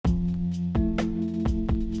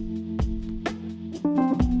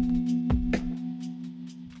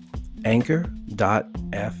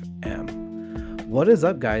Anchor.fm. What is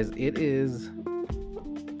up, guys? It is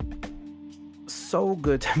so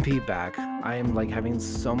good to be back. I am like having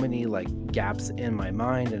so many gaps in my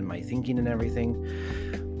mind and my thinking and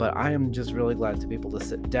everything, but I am just really glad to be able to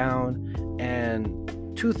sit down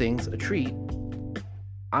and two things, a treat.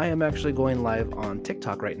 I am actually going live on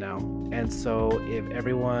TikTok right now. And so if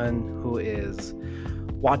everyone who is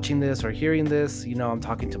watching this or hearing this, I'm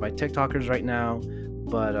talking to my TikTokers right now,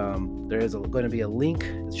 but there is going to be a link.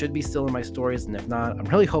 It should be still in my stories, and if not, I'm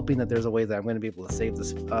really hoping that there's a way that I'm going to be able to save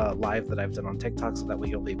this live that I've done on TikTok, so that way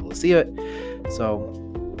you'll be able to see it. So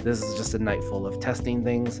this is just a night full of testing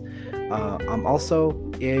things. I'm also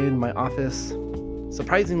in my office.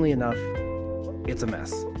 Surprisingly enough, it's a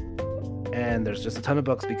mess. And there's just a ton of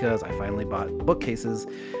books because I finally bought bookcases,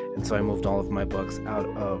 and so I moved all of my books out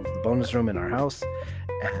of the bonus room in our house,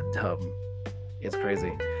 and it's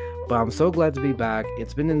crazy. But I'm so glad to be back.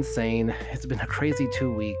 It's been insane. It's been a crazy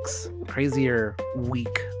 2 weeks, crazier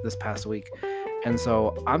week this past week. And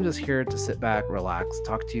so I'm just here to sit back, relax,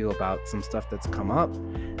 talk to you about some stuff that's come up,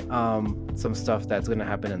 some stuff that's going to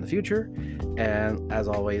happen in the future. And as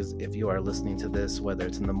always, if you are listening to this, whether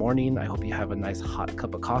it's in the morning, I hope you have a nice hot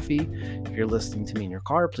cup of coffee. If you're listening to me in your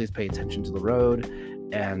car, please pay attention to the road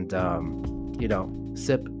and,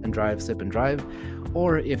 sip and drive.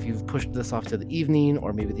 Or if you've pushed this off to the evening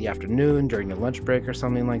or maybe the afternoon during your lunch break or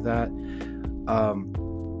something like that,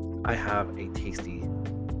 I have a tasty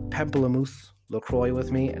pamplemousse LaCroix with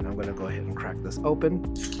me, and I'm going to go ahead and crack this open.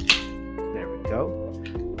 There we go.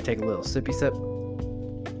 Take a little sippy sip.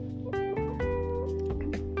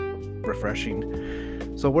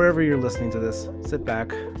 Refreshing. So wherever you're listening to this, sit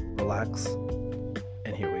back, relax,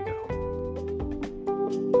 and here we go.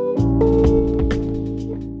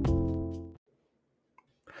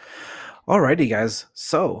 Alrighty, guys.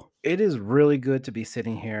 So it is really good to be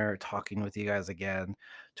sitting here talking with you guys again.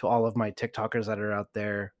 To all of my TikTokers that are out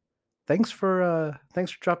there, thanks for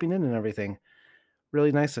dropping in and everything.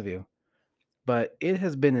 Really nice of you. But it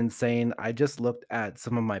has been insane. I just looked at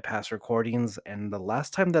some of my past recordings, and the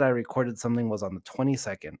last time that I recorded something was on the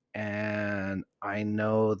 22nd. And I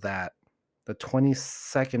know that the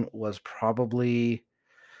 22nd was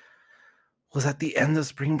at the end of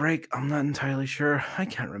spring break. I'm not entirely sure. I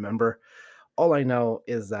can't remember. All I know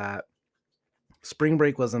is that spring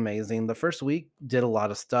break was amazing. The first week did a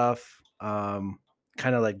lot of stuff.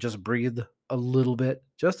 Kind of like just breathed a little bit,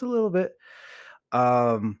 just a little bit.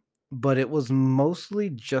 But it was mostly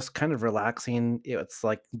just kind of relaxing. It's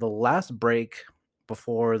like the last break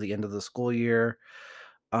before the end of the school year.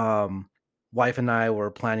 Um, Wife and I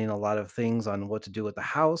were planning a lot of things on what to do with the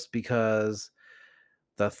house because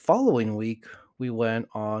the following week we went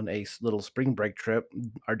on a little spring break trip.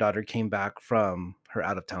 Our daughter came back from her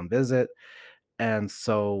out of town visit, and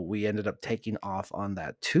so we ended up taking off on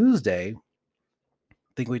that Tuesday.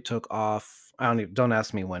 I think we took off. Don't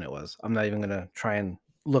ask me when it was. I'm not even gonna try and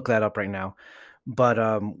look that up right now.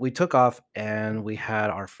 But we took off and we had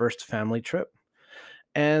our first family trip.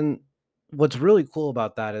 And what's really cool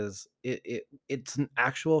about that is it's an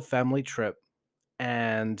actual family trip,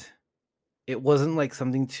 and it wasn't like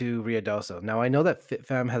something to Riadoso. Now I know that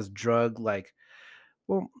FitFam has drug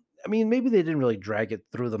well, I mean, maybe they didn't really drag it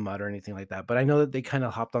through the mud or anything like that, but I know that they kind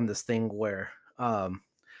of hopped on this thing where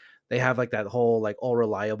they have like that whole like all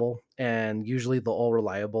reliable, and usually the all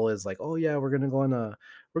reliable is like, oh yeah, we're gonna go on a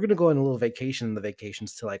little vacation. The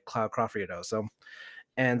vacations to like Cloud Crawford,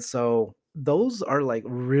 and so those are like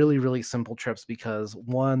really really simple trips because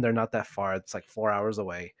one, they're not that far. It's like 4 hours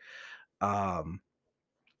away. Um,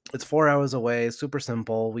 it's 4 hours away. Super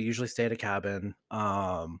simple. We usually stay at a cabin.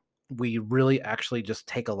 We really actually just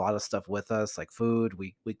take a lot of stuff with us, like food.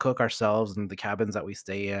 We cook ourselves in the cabins that we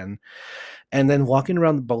stay in, and then walking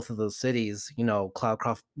around both of those cities,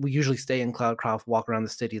 Cloudcroft, we usually stay in Cloudcroft, walk around the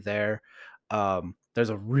city there. There's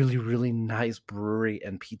a really, really nice brewery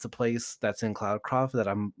and pizza place that's in Cloudcroft that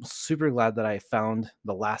I'm super glad that I found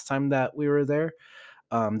the last time that we were there.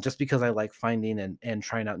 Just because I like finding and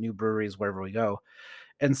trying out new breweries wherever we go.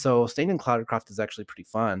 And so staying in Cloudcroft is actually pretty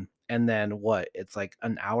fun. And then it's like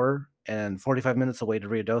an hour and 45 minutes away to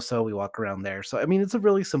Ruidoso. We walk around there. So, I mean, it's a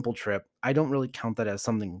really simple trip. I don't really count that as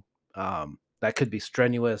something that could be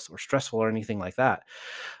strenuous or stressful or anything like that.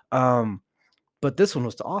 Um, but this one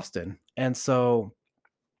was to Austin. And so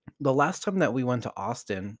the last time that we went to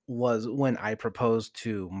Austin was when I proposed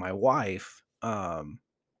to my wife. What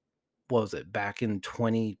was it, back in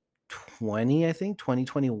 2020, I think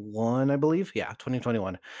 2021, I believe. Yeah,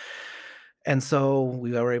 2021. And so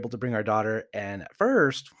we were able to bring our daughter. And at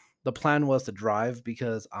first, the plan was to drive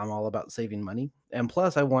because I'm all about saving money, and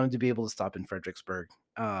plus I wanted to be able to stop in Fredericksburg.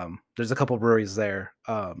 There's a couple breweries there,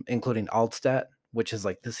 including Altstadt, which is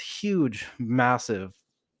like this huge, massive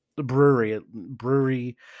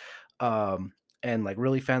brewery, um, and like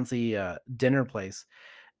really fancy dinner place.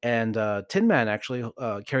 And Tin Man actually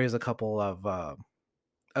carries a couple of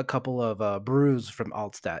brews from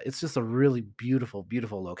Altstadt. It's just a really beautiful,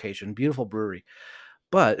 beautiful location, beautiful brewery.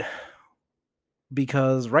 But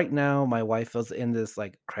because right now my wife is in this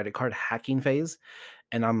like credit card hacking phase,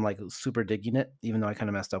 and I'm like super digging it, even though I kind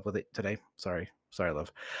of messed up with it today. Sorry,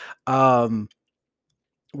 love. Um,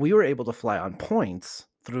 we were able to fly on points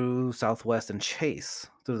through Southwest and Chase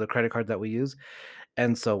through the credit card that we use,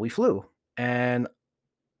 and so we flew. And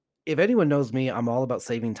if anyone knows me, I'm all about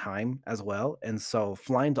saving time as well, and so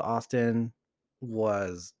flying to Austin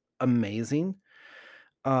was amazing.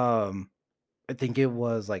 Um, I think it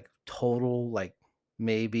was like total like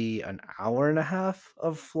maybe an hour and a half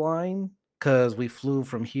of flying because we flew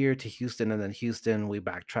from here to Houston, and then Houston we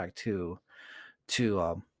backtracked to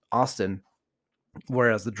Austin.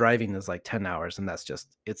 Whereas the driving is like 10 hours, and it's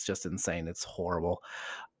just insane. It's horrible.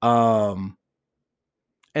 Um,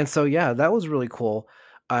 and so yeah, that was really cool.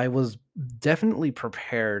 I was definitely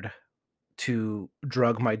prepared to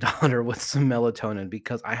drug my daughter with some melatonin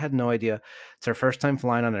because I had no idea. It's her first time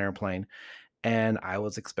flying on an airplane, and I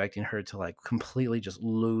was expecting her to like completely just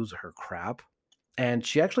lose her crap. And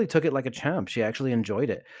she actually took it like a champ. She actually enjoyed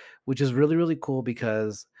it, which is really, really cool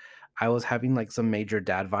because I was having like some major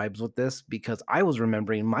dad vibes with this because I was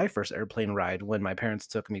remembering my first airplane ride when my parents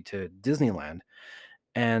took me to Disneyland,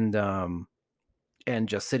 and and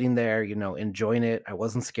just sitting there, enjoying it. I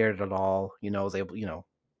wasn't scared at all. I was able,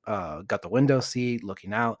 got the window seat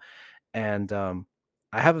looking out, and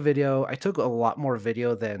I have a video. I took a lot more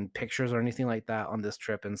video than pictures or anything like that on this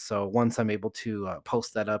trip, and so once I'm able to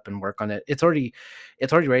post that up and work on it, it's already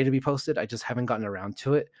ready to be posted. I just haven't gotten around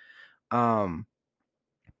to it. Um,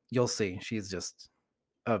 you'll see. She's just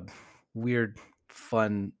a weird,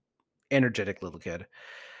 fun, energetic little kid.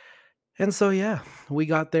 And so yeah, we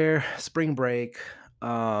got there spring break.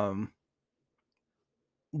 Um,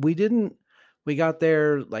 we didn't. We got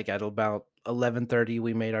there like at about 11:30.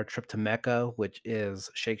 We made our trip to Mecca, which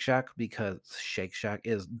is Shake Shack, because Shake Shack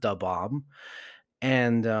is the bomb.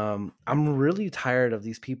 And I'm really tired of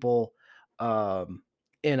these people um,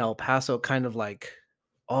 in El Paso kind of like,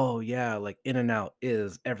 oh yeah, like In and Out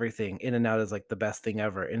is everything. In and Out is like the best thing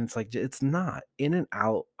ever. And it's like it's not. In and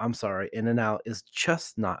Out, I'm sorry, In and Out is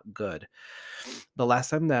just not good. The last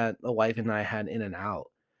time that a wife and I had In and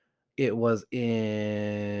Out, it was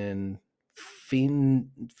in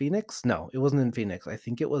Phoenix. No, it wasn't in Phoenix. I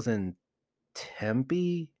think it was in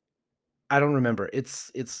Tempe. I don't remember. It's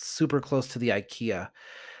super close to the IKEA,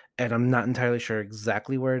 and I'm not entirely sure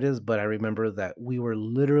exactly where it is, but I remember that we were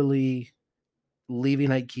literally leaving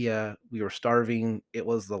IKEA. We were starving. It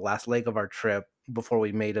was the last leg of our trip before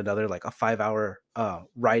we made another like a 5-hour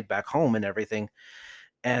ride back home and everything.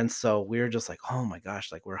 And so we were just like, oh my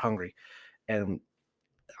gosh, like we're hungry. And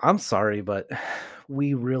I'm sorry, but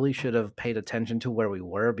we really should have paid attention to where we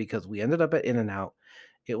were because we ended up at In and Out.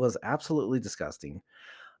 It was absolutely disgusting.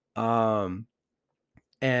 Um,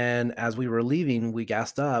 and as we were leaving, we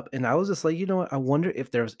gassed up, and I was just like, you know what? I wonder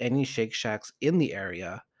if there's any Shake Shacks in the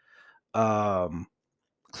area, um,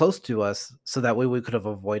 close to us, so that way we could have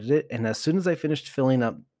avoided it. And as soon as I finished filling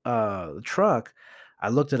up the truck, I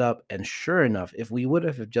looked it up, and sure enough, if we would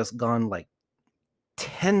have just gone like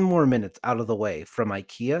 10 more minutes out of the way from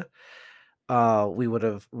IKEA, we would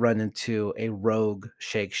have run into a rogue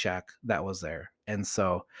Shake Shack that was there. And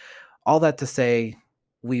so all that to say,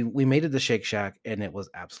 we made it to Shake Shack, and it was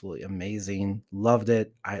absolutely amazing. Loved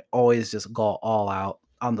it. I always just go all out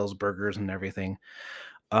on those burgers and everything.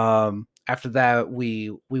 After that,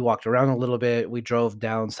 we walked around a little bit. We drove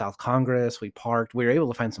down South Congress. We parked. We were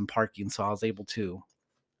able to find some parking, so I was able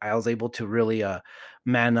to really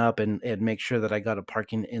man up and make sure that I got a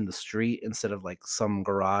parking in the street instead of like some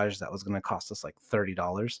garage that was going to cost us like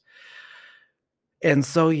 $30. And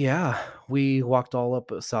so yeah, we walked all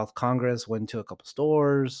up South Congress, went to a couple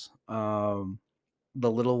stores. The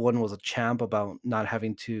little one was a champ about not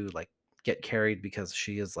having to like get carried because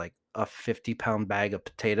she is like a 50-pound bag of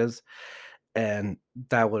potatoes, and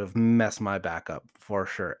that would have messed my back up for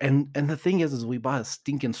sure. And the thing is we bought a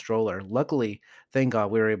stinking stroller. Luckily, thank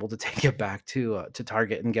God we were able to take it back to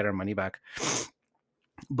Target and get our money back.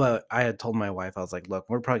 But I had told my wife, I was like, look,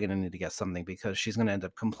 we're probably gonna need to get something because she's gonna end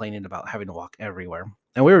up complaining about having to walk everywhere.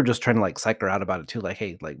 And we were just trying to like psych her out about it too, like,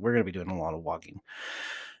 hey, like we're gonna be doing a lot of walking.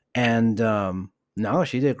 And No,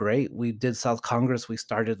 she did great. We did South Congress. We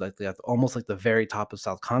started like the almost like the very top of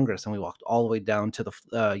South Congress, and we walked all the way down to the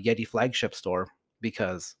Yeti flagship store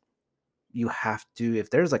because you have to. If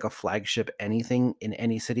there's like a flagship anything in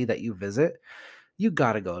any city that you visit, you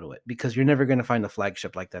got to go to it because you're never going to find a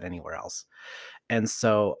flagship like that anywhere else. And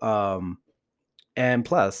so, and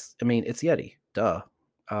plus, I mean, it's Yeti. Duh.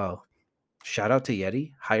 Oh, shout out to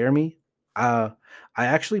Yeti. Hire me. Uh, I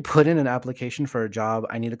actually put in an application for a job.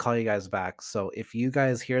 I need to call you guys back. So if you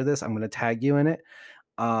guys hear this, I'm going to tag you in it.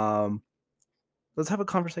 Um, let's have a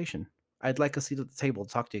conversation. I'd like a seat at the table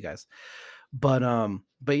to talk to you guys. But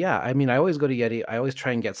yeah, I mean, I always go to Yeti. I always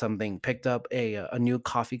try and get something. Picked up a new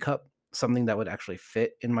coffee cup, something that would actually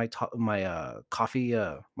fit in my coffee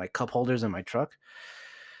my cup holders in my truck.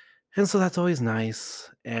 And so that's always nice.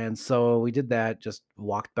 And so we did that, just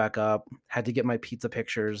walked back up, had to get my pizza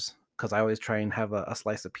pictures because I always try and have a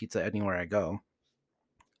slice of pizza anywhere I go.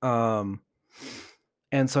 Um,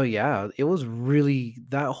 and so yeah, it was really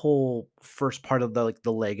that whole first part of the like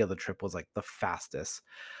the leg of the trip was like the fastest.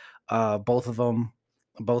 Both of them,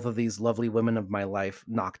 both of these lovely women of my life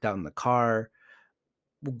knocked out in the car,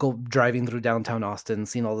 go driving through downtown Austin,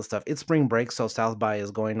 seeing all this stuff. It's spring break, so South by is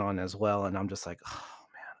going on as well, and I'm just like, oh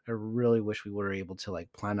man, I really wish we were able to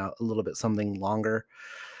like plan out a little bit something longer.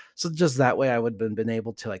 So just that way, I would have been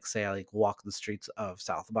able to like say I like walk the streets of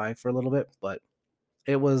South by for a little bit, but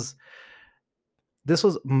it was this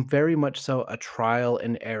was very much so a trial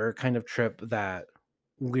and error kind of trip that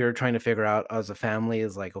we were trying to figure out as a family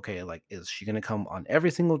is like, okay, like, is she going to come on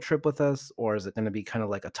every single trip with us? Or is it going to be kind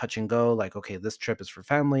of like a touch and go? Like, okay, this trip is for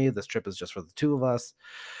family. This trip is just for the two of us.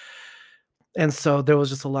 And so there was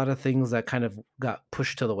just a lot of things that kind of got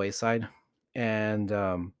pushed to the wayside and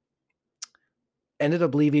ended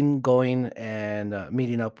up leaving, going and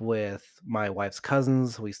meeting up with my wife's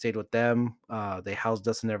cousins. We stayed with them. They housed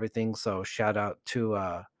us and everything. So shout out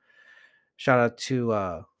to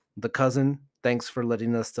the cousin. Thanks for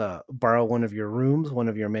letting us borrow one of your rooms, one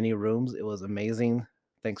of your many rooms. It was amazing.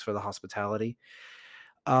 Thanks for the hospitality.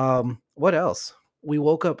 What else? We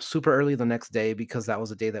woke up super early the next day because that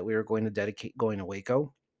was a day that we were going to dedicate going to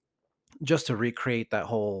Waco, just to recreate that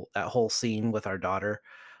whole scene with our daughter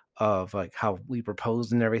of like how we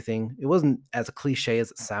proposed and everything. It wasn't as cliche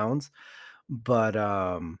as it sounds, but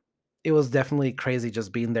it was definitely crazy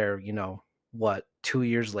just being there, 2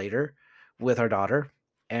 years later with our daughter.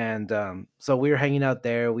 And so we were hanging out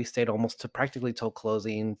there. We stayed almost to practically till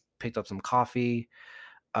closing, picked up some coffee,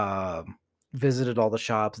 um visited all the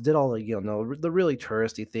shops, did all the the really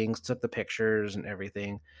touristy things, took the pictures and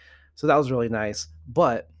everything. So that was really nice.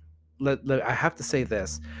 But I have to say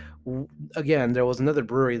this. Again, there was another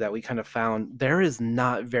brewery that we kind of found. There is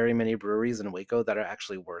not very many breweries in Waco that are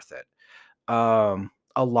actually worth it. A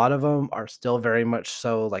lot of them are still very much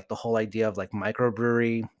so like the whole idea of like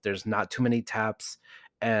microbrewery. There's not too many taps,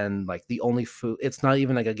 and like the only food, it's not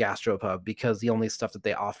even like a gastropub because the only stuff that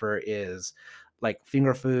they offer is like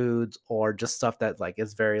finger foods or just stuff that like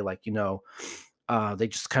is very like, they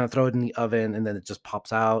just kind of throw it in the oven and then it just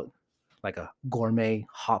pops out like a gourmet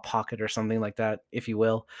hot pocket or something like that, if you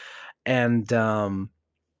will. And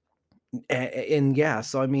and yeah,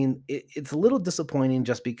 so I mean, it's a little disappointing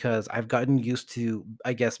just because I've gotten used to,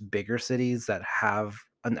 I guess, bigger cities that have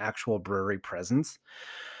an actual brewery presence.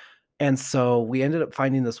 And so we ended up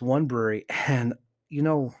finding this one brewery, and you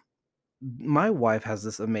know, my wife has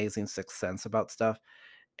this amazing sixth sense about stuff,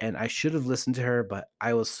 and I should have listened to her, but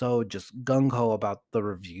I was so just gung ho about the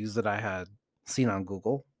reviews that I had seen on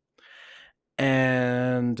Google,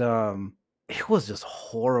 and it was just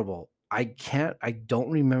horrible. I don't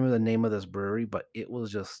remember the name of this brewery, but it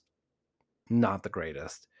was just not the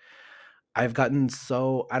greatest. I've gotten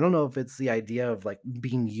so I don't know if it's the idea of like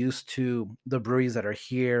being used to the breweries that are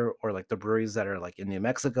here or like the breweries that are like in New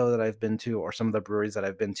Mexico that I've been to or some of the breweries that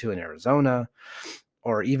I've been to in Arizona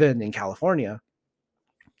or even in California.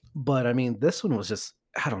 But I mean, this one was just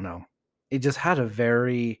I don't know. It just had a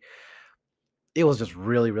very it was just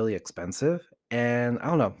really, really expensive. And I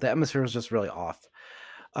don't know, the atmosphere was just really off.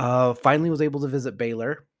 Finally was able to visit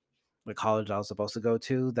Baylor, the college I was supposed to go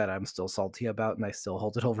to that I'm still salty about, and I still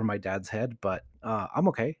hold it over my dad's head, but I'm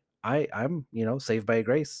okay. I'm saved by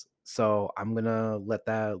grace, so I'm gonna let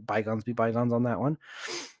that bygones be bygones on that one.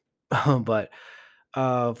 But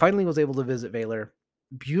finally was able to visit Baylor.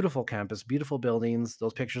 Beautiful campus, beautiful buildings.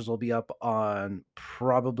 Those pictures will be up on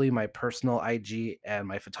probably my personal IG and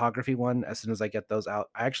my photography one as soon as I get those out.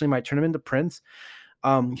 I actually might turn them into prints.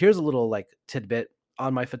 Here's a little like tidbit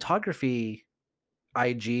on my photography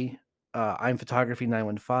IG, I'm photography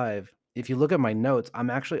 915. If you look at my notes, I'm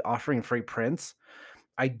actually offering free prints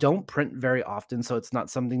I don't print very often, so it's not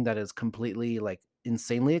something that is completely, like,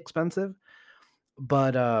 insanely expensive,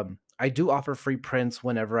 but, I do offer free prints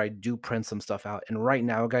whenever I do print some stuff out, and right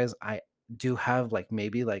now, guys, I do have, like,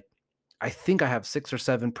 maybe, like I think I have 6 or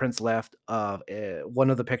 7 prints left of, one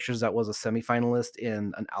of the pictures that was a semifinalist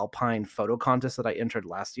in an alpine photo contest that I entered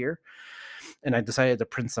last year, and I decided to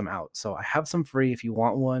print some out. So I have some free if you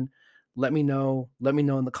want one. Let me know. Let me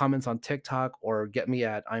know in the comments on TikTok or get me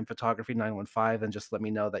at I'm Photography 915 and just let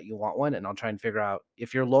me know that you want one and I'll try and figure out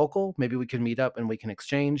if you're local, maybe we can meet up and we can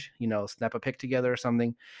exchange, snap a pic together or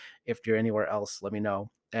something. If you're anywhere else, let me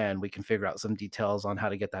know and we can figure out some details on how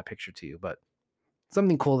to get that picture to you. But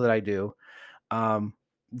something cool that I do, um,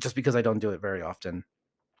 just because I don't do it very often.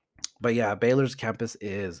 But yeah, Baylor's campus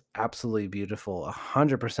is absolutely beautiful.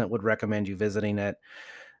 100% would recommend you visiting it.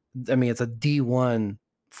 I mean, it's a D1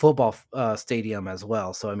 football stadium as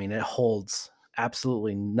well. So, I mean, it holds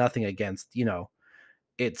absolutely nothing against,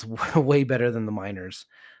 it's way better than the minors,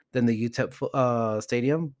 than the UTEP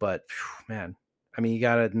stadium. But phew, man, I mean, you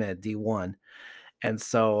got to admit, D1. And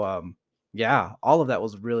so, yeah, all of that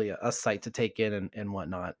was really a sight to take in and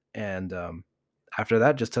whatnot. And after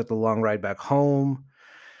that, just took the long ride back home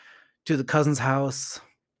to the cousin's house.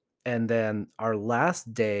 And then our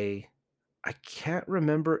last day, I can't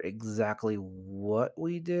remember exactly what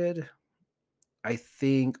we did. I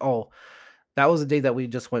think that was a day that we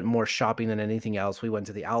just went more shopping than anything else. We went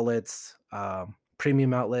to the outlets,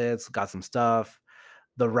 premium outlets, got some stuff.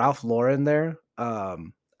 The Ralph Lauren there,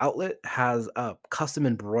 outlet has a custom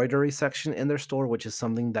embroidery section in their store, which is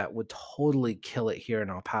something that would totally kill it here in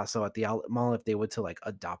El Paso at the outlet mall if they were to like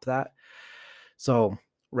adopt that. So,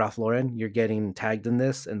 Ralph Lauren, you're getting tagged in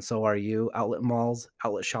this, and so are you. Outlet malls,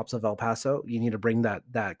 outlet shops of El Paso. You need to bring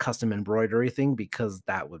that custom embroidery thing because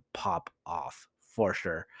that would pop off for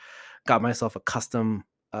sure. Got myself a custom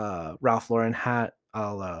Ralph Lauren hat.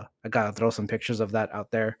 I gotta throw some pictures of that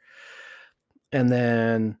out there. And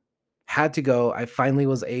then had to go. I finally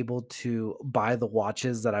was able to buy the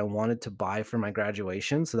watches that I wanted to buy for my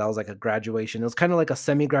graduation. So that was like a graduation. It was kind of like a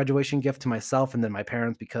semi-graduation gift to myself and then my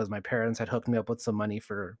parents because my parents had hooked me up with some money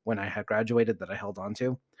for when I had graduated that I held on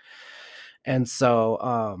to. And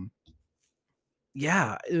so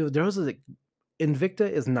yeah, there was a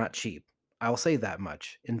Invicta is not cheap. I'll say that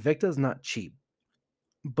much. Invicta is not cheap.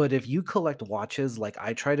 But if you collect watches like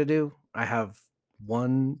I try to do, I have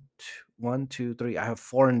one, two, three. I have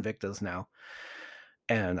 4 Invictas now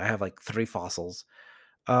and I have like 3 fossils.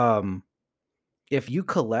 Um, if you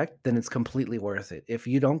collect, then it's completely worth it. If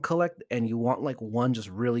you don't collect and you want like one just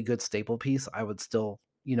really good staple piece, I would still,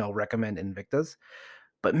 recommend Invictus.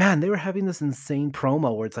 But man, they were having this insane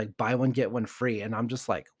promo where it's like buy one get one free, and I'm just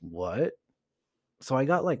like, what? So I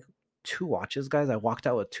got like 2 watches, guys. I walked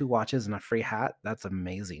out with 2 watches and a free hat. That's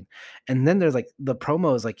amazing. And then there's like the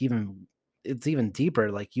promo is like it's even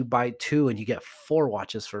deeper. Like you buy 2 and you get 4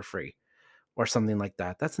 watches for free or something like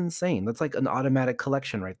that. That's insane. That's like an automatic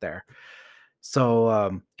collection right there.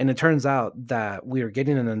 So, and it turns out that we are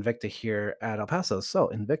getting an Invicta here at El Paso.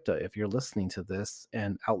 So, Invicta, if you're listening to this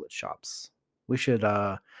and outlet shops, we should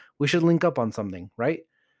we should link up on something, right?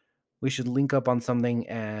 We should link up on something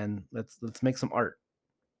and let's make some art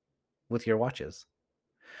with your watches.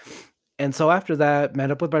 And so after that,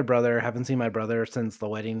 met up with my brother. Haven't seen my brother since the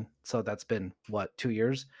wedding. So that's been what, 2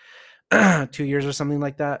 years? 2 years or something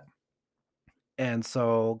like that. And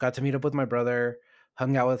so got to meet up with my brother,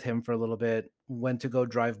 hung out with him for a little bit, went to go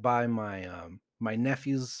drive by my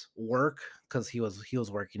nephew's work because he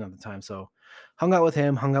was working at the time. So hung out with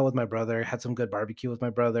him, hung out with my brother, had some good barbecue with my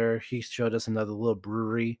brother. He showed us another little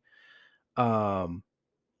brewery um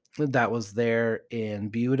that was there in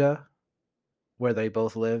Buda where they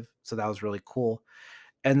both live. So that was really cool.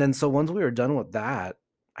 And then so once we were done with that,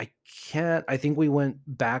 I think we went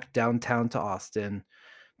back downtown to Austin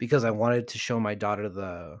because I wanted to show my daughter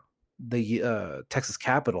the Texas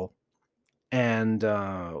Capitol, and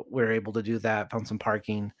we were able to do that. Found some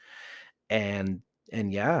parking, and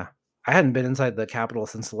yeah, I hadn't been inside the Capitol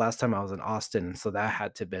since the last time I was in Austin, so that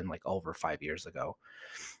had to have been like over 5 years ago.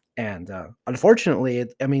 And unfortunately,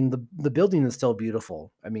 I mean the building is still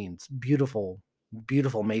beautiful. I mean, it's beautiful,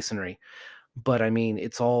 beautiful masonry, but I mean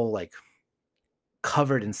it's all like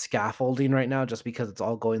covered in scaffolding right now just because it's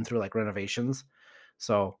all going through like renovations.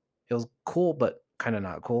 So it was cool, but kind of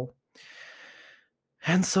not cool.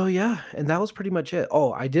 And so yeah, and that was pretty much it.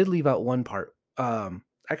 Oh, I did leave out one part.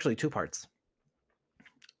 Actually 2 parts.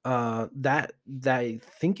 That I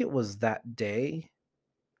think it was that day.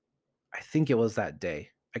 I think it was that day.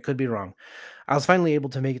 I could be wrong. I was finally able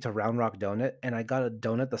to make it to Round Rock Donut and I got a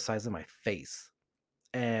donut the size of my face.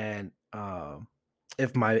 And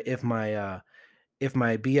if my If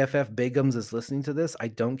my BFF Bigums is listening to this, I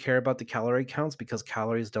don't care about the calorie counts because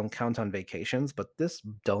calories don't count on vacations, but this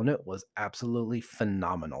donut was absolutely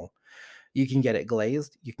phenomenal. You can get it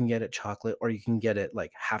glazed, you can get it chocolate, or you can get it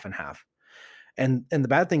like half and half. And the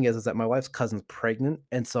bad thing is that my wife's cousin's pregnant,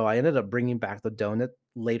 and so I ended up bringing back the donut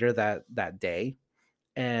later that day,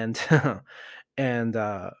 and and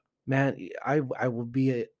man, I will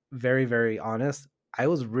be very very honest. I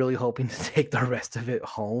was really hoping to take the rest of it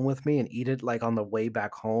home with me and eat it like on the way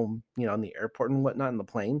back home, in the airport and whatnot in the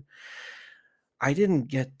plane. I didn't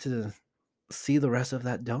get to see the rest of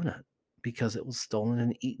that donut because it was stolen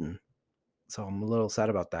and eaten. So I'm a little sad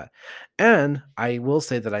about that. And I will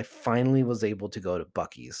say that I finally was able to go to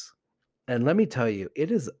Bucky's. And let me tell you, it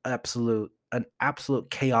is an absolute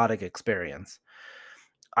chaotic experience.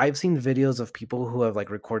 I've seen videos of people who have like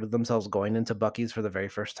recorded themselves going into Bucky's for the very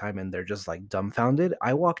first time and they're just like dumbfounded.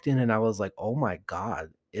 I walked in and I was like, "Oh my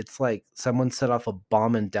god, it's like someone set off a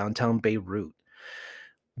bomb in downtown Beirut."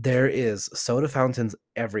 There is soda fountains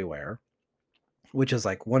everywhere, which is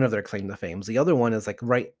like one of their claim to fame. The other one is like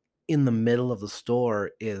right in the middle of the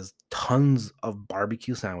store is tons of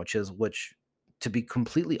barbecue sandwiches, which to be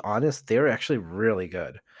completely honest, they're actually really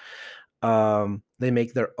good. They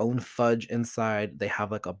make their own fudge inside. They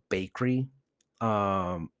have like a bakery.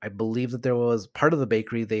 I believe that there was part of the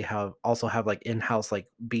bakery they have like in-house like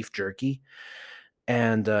beef jerky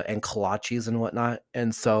and kolaches and whatnot.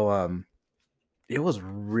 And so it was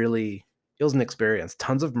really it was an experience.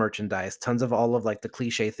 Tons of merchandise, tons of all of like the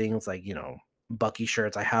cliche things like, Bucky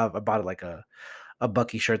shirts. I bought like a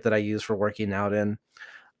Bucky shirt that I use for working out in.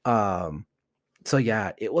 Um so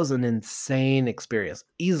yeah, it was an insane experience.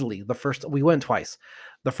 Easily the first we went twice.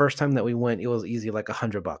 The first time that we went, it was easy like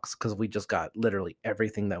 $100 because we just got literally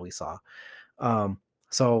everything that we saw. Um,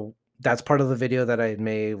 so that's part of the video that I had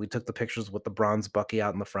made. We took the pictures with the bronze Bucky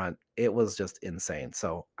out in the front. It was just insane.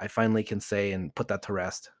 So I finally can say and put that to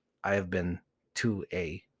rest. I have been to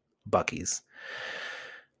a Bucky's.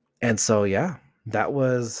 And so yeah, that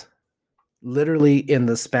was literally in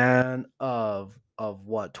the span of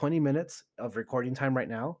what, 20 minutes of recording time right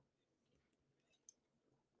now.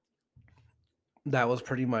 That was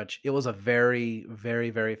pretty much it was a very,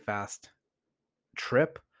 very, very fast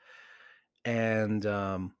trip. And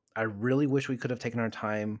I really wish we could have taken our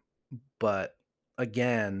time, but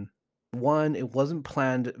again, one, it wasn't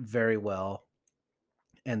planned very well,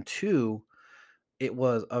 and two, it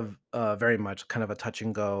was very much kind of a touch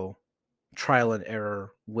and go trial and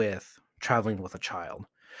error with traveling with a child.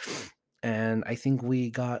 And I think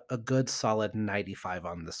we got a good solid 95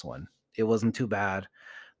 on this one. It wasn't too bad.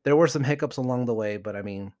 There were some hiccups along the way, but I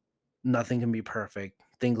mean, nothing can be perfect.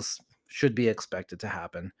 Things should be expected to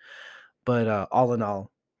happen. But all in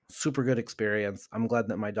all, super good experience. I'm glad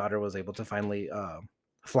that my daughter was able to finally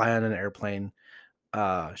fly on an airplane.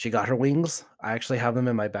 She got her wings. I actually have them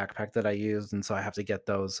in my backpack that I used, and so I have to get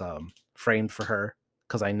those framed for her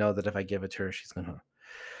because I know that if I give it to her, she's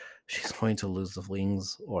going to lose the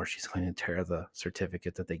wings or she's going to tear the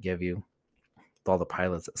certificate that they give you with all the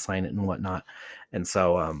pilots that sign it and whatnot. And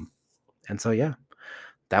so yeah,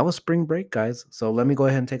 that was spring break, guys. So let me go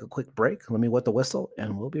ahead and take a quick break. Let me wet the whistle,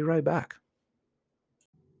 and we'll be right back.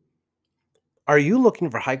 Are you looking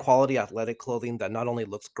for high quality athletic clothing that not only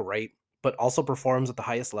looks great, but also performs at the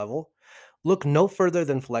highest level? Look no further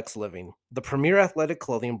than Flex Living, the premier athletic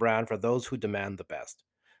clothing brand for those who demand the best.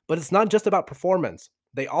 But it's not just about performance,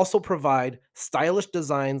 they also provide stylish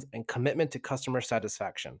designs and commitment to customer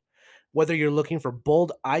satisfaction. Whether you're looking for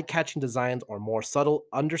bold, eye catching designs or more subtle,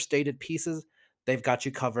 understated pieces, they've got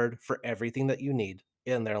you covered for everything that you need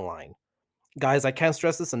in their line. Guys, I can't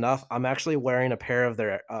stress this enough. I'm actually wearing a pair of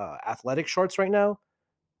their athletic shorts right now.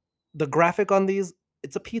 The graphic on these,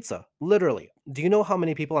 it's a pizza, literally. Do you know how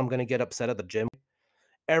many people I'm going to get upset at the gym?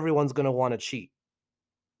 Everyone's going to want to cheat.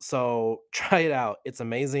 So try it out. It's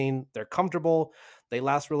amazing. They're comfortable. They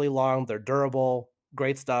last really long. They're durable.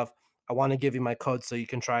 Great stuff. I want to give you my code so you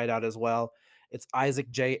can try it out as well. It's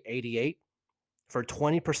Isaac J88 for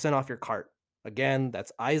 20% off your cart. Again,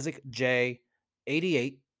 that's Isaac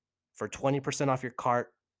J88 for 20% off your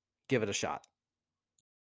cart. Give it a shot.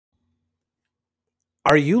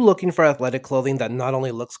 Are you looking for athletic clothing that not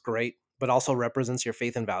only looks great, but also represents your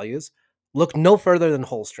faith and values? Look no further than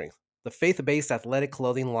Whole Strength, the faith based athletic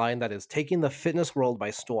clothing line that is taking the fitness world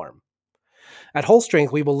by storm. At Whole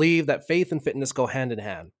Strength, we believe that faith and fitness go hand in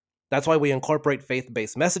hand. That's why we incorporate faith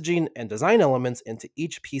based messaging and design elements into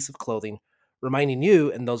each piece of clothing, reminding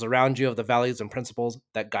you and those around you of the values and principles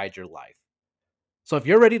that guide your life. So if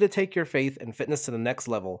you're ready to take your faith and fitness to the next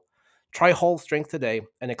level, Try whole strength today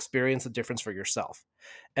and experience the difference for yourself.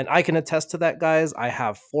 And I can attest to that, guys. I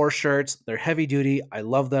have 4 shirts. They're heavy duty. I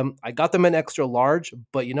love them. I got them in extra large,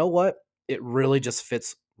 but you know what? It really just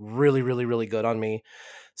fits really, really, really good on me.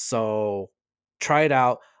 So try it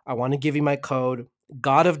out. I want to give you my code,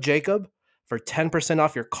 God of Jacob, for 10%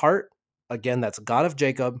 off your cart. Again, that's God of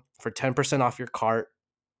Jacob for 10% off your cart.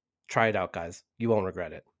 Try it out, guys. You won't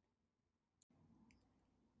regret it.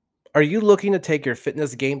 Are you looking to take your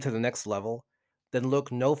fitness game to the next level? Then look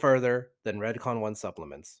no further than Redcon 1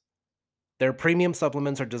 supplements. Their premium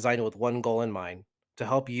supplements are designed with one goal in mind: to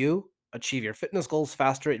help you achieve your fitness goals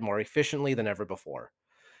faster and more efficiently than ever before.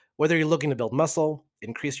 Whether you're looking to build muscle,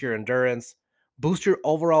 increase your endurance, boost your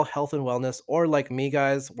overall health and wellness, or like me,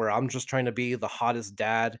 guys, where I'm just trying to be the hottest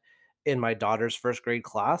dad in my daughter's first grade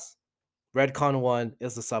class, Redcon 1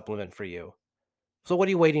 is the supplement for you. So what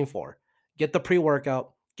are you waiting for? Get the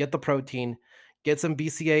pre-workout, get the protein, get some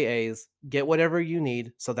BCAAs, get whatever you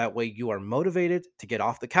need so that way you are motivated to get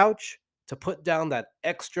off the couch, to put down that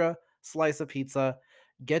extra slice of pizza,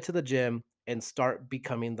 get to the gym and start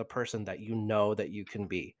becoming the person that you know that you can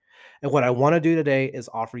be. And what I want to do today is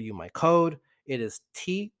offer you my code. It is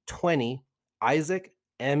T20 Isaac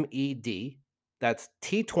MED. That's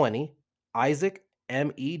T20 Isaac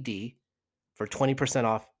MED for 20%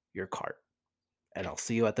 off your cart, and I'll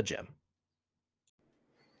see you at the gym.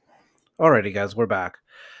 Alrighty, guys, we're back.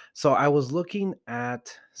 So I was looking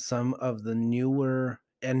at some of the newer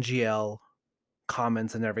NGL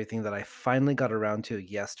comments and everything that I finally got around to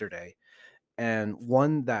yesterday. And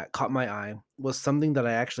one that caught my eye was something that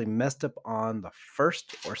I actually messed up on the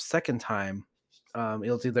first or second time.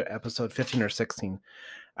 It was either episode 15 or 16.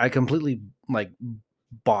 I completely like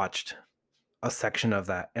botched a section of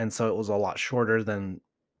that. And so it was a lot shorter than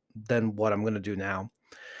what I'm gonna do now.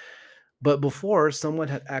 But before, someone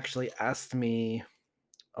had actually asked me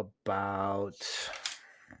about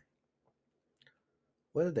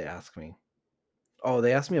what did they ask me? Oh,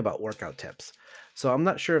 they asked me about workout tips. So I'm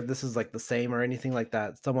not sure if this is like the same or anything like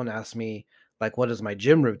that. Someone asked me like what is my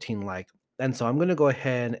gym routine like? And so I'm going to go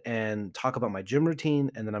ahead and talk about my gym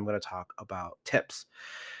routine and then I'm going to talk about tips.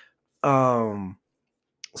 Um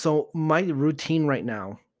so my routine right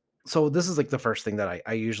now. So this is like the first thing that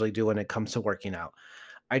I usually do when it comes to working out.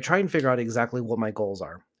 I try and figure out exactly what my goals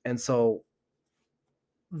are. And so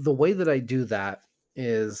the way that I do that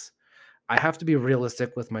is I have to be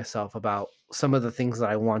realistic with myself about some of the things that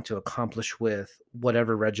I want to accomplish with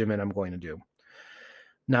whatever regimen I'm going to do.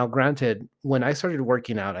 Now, granted, when I started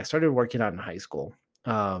working out in high school.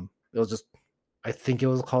 It was just, I think it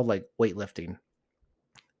was called like weightlifting.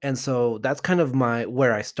 And so that's kind of my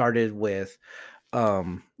where I started with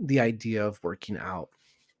the idea of working out,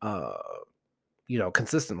 uh,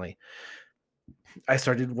 consistently. I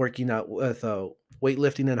started working out with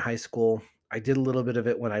weightlifting in high school. I did a little bit of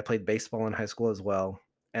it when I played baseball in high school as well.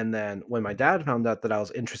 And then when my dad found out that I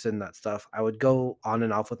was interested in that stuff, I would go on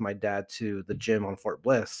and off with my dad to the gym on Fort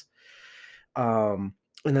Bliss. Um,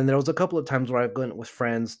 and then there was a couple of times where I've gone with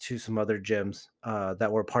friends to some other gyms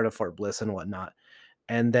that were part of Fort Bliss and whatnot.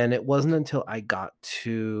 And then it wasn't until I got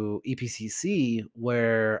to EPCC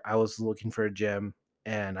where I was looking for a gym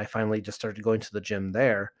and I finally just started going to the gym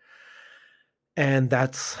there, and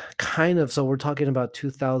that's kind of, so we're talking about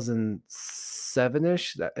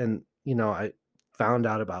 2007-ish that, and I found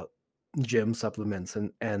out about gym supplements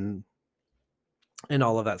and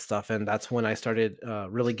all of that stuff, and that's when I started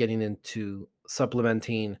really getting into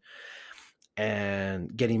supplementing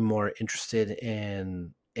and getting more interested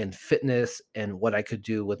in fitness and what I could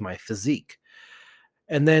do with my physique.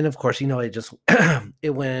 And then of course, it just it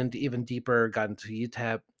went even deeper, got into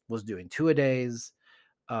UTEP, was doing 2-a-days.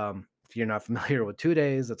 If you're not familiar with 2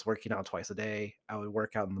 days, that's working out twice a day. I would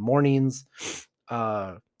work out in the mornings,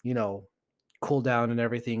 uh, you know, cool down and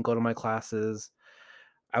everything, go to my classes.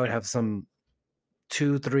 I would have some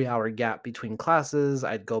 2-3 hour gap between classes.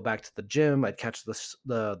 I'd go back to the gym. I'd catch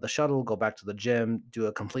the shuttle, go back to the gym, do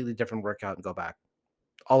a completely different workout, and go back.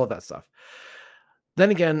 All of that stuff. Then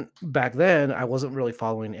again, back then, I wasn't really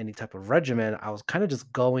following any type of regimen. I was kind of just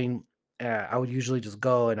going. I would usually just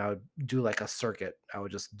go and I would do like a circuit. I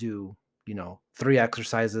would just do, 3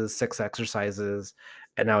 exercises, 6 exercises,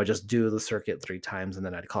 and I would just do the circuit 3 times and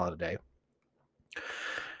then I'd call it a day.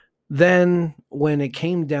 Then when it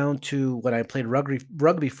came down to when I played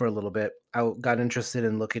rugby for a little bit, got interested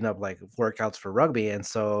in looking up like workouts for rugby. And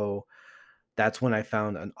so that's when I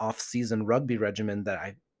found an off-season rugby regimen that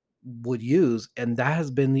I would use, and that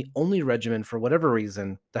has been the only regimen for whatever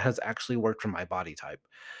reason that has actually worked for my body type.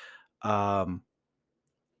 Um,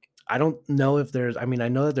 I don't know if there's I mean, I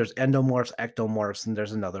know that there's endomorphs, ectomorphs, and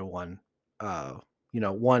there's another one.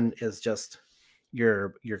 One is just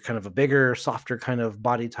you're kind of a bigger, softer kind of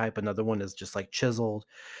body type. Another one is just like chiseled.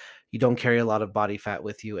 You don't carry a lot of body fat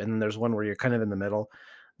with you. And then there's one where you're kind of in the middle.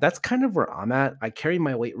 That's kind of where I'm at. I carry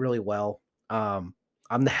my weight really well. Um,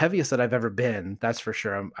 I'm the heaviest that I've ever been. That's for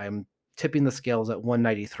sure. I'm tipping the scales at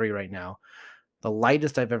 193 right now. The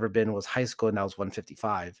lightest I've ever been was high school, and that was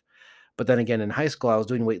 155. But then again, in high school, I was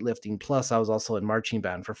doing weightlifting. Plus, I was also in marching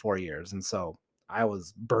band for 4 years. And so I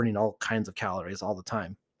was burning all kinds of calories all the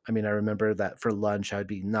time. I mean, I remember that for lunch, I'd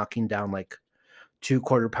be knocking down like two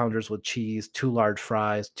quarter pounders with cheese, two large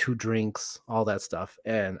fries, two drinks, all that stuff.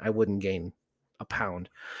 And I wouldn't gain a pound.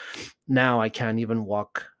 Now I can't even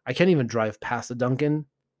walk, I can't even drive past the Dunkin'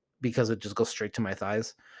 because it just goes straight to my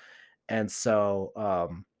thighs. And so,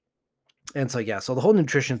 yeah, so the whole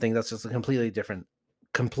nutrition thing, that's just a completely different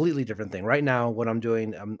thing. Right now, what I'm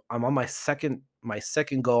doing, I'm on my second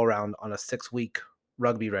go around on a 6 week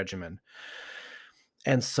rugby regimen.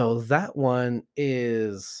 And so that one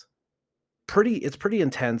is pretty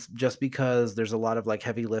intense just because there's a lot of like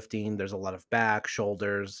heavy lifting, there's a lot of back,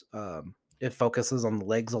 shoulders. It focuses on the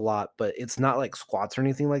legs a lot, but it's not like squats or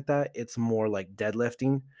anything like that. It's more like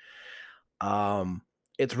deadlifting. Um,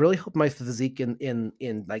 it's really helped my physique in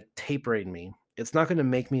like tapering me. Um, it's not gonna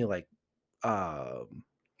make me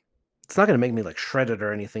like shredded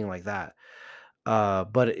or anything like that.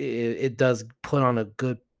 But it does put on a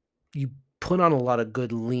good you put on a lot of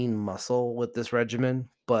good lean muscle with this regimen,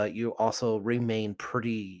 but you also remain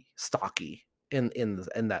pretty stocky in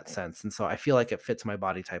that sense. And so I feel like it fits my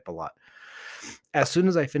body type a lot. As soon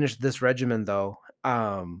as I finished this regimen though,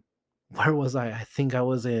 where was I? I think I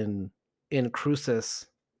was in Cruces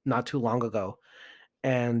not too long ago,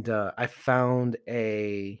 and I found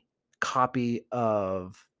a copy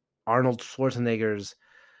of Arnold Schwarzenegger's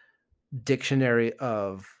Dictionary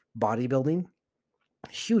of Bodybuilding.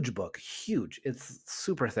 Huge book, huge. It's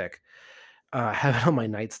super thick. I have it on my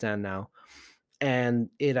nightstand now, and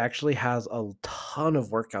it actually has a ton of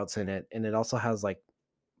workouts in it, and it also has like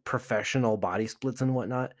professional body splits and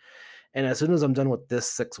whatnot. And as soon as I'm done with this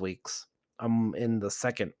 6 weeks, I'm in the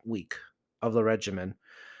second week of the regimen.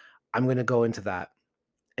 I'm going to go into that.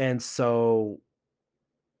 And so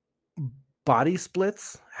body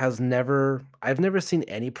splits I've never seen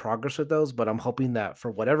any progress with those, but I'm hoping that for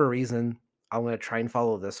whatever reason, I'm going to try and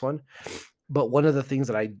follow this one. But one of the things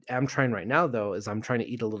that I am trying right now though is I'm trying to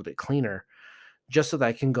eat a little bit cleaner just so that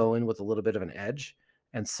I can go in with a little bit of an edge.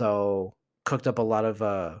 And so cooked up a lot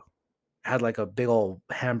of had like a big old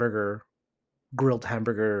grilled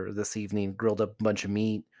hamburger this evening, grilled up a bunch of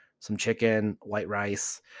meat, some chicken, white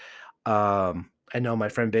rice. I know my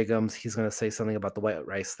friend Bigums, he's going to say something about the white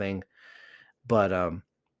rice thing, but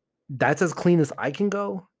that's as clean as I can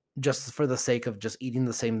go, just for the sake of just eating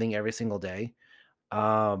the same thing every single day.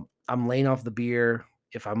 I'm laying off the beer.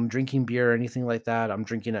 If I'm drinking beer or anything like that, I'm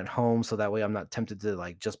drinking at home so that way I'm not tempted to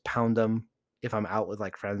like just pound them if I'm out with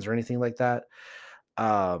like friends or anything like that.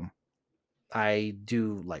 Um, I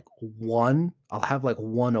do like I'll have like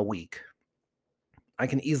one a week. I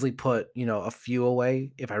can easily put, a few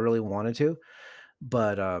away if I really wanted to,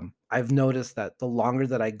 but I've noticed that the longer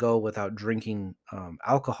that I go without drinking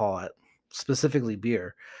alcohol, specifically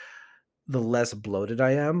beer, the less bloated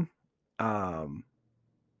I am. Um,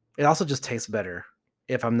 it also just tastes better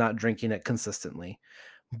if I'm not drinking it consistently.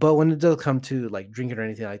 But when it does come to like drinking or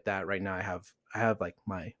anything like that, right now I have like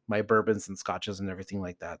my bourbons and scotches and everything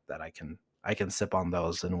like that that I can sip on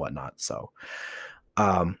those and whatnot. So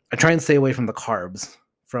I try and stay away from the carbs,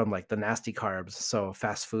 from like the nasty carbs. So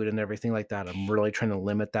fast food and everything like that. I'm really trying to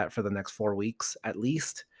limit that for the next 4 weeks at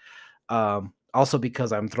least. Also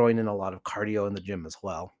because I'm throwing in a lot of cardio in the gym as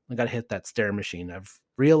well. I got to hit that stair machine. I've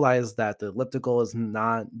realized that the elliptical is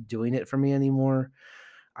not doing it for me anymore.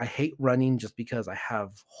 I hate running just because I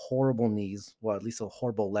have horrible knees, well, at least a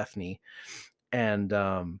horrible left knee. And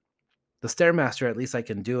the Stairmaster, at least I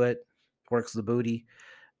can do it, works the booty.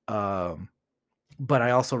 Um, but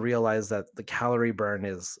I also realize that the calorie burn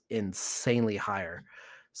is insanely higher.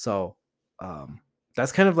 So um,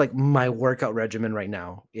 that's kind of like my workout regimen right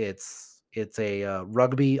now. It's a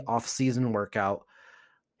rugby off-season workout,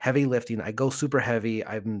 heavy lifting. I go super heavy.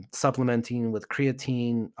 I'm supplementing with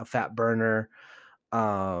creatine, a fat burner.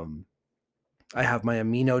 Um, I have my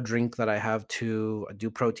amino drink that I have too. I do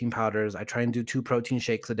protein powders. I try and do 2 protein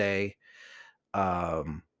shakes a day.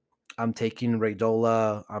 Um, I'm taking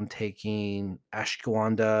Redola. I'm taking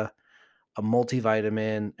ashwagandha, a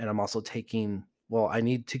multivitamin, and I'm also taking. Well, I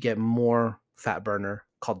need to get more fat burner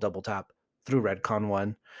called Double Tap through Redcon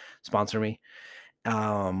One, sponsor me.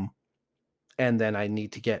 Um, and then I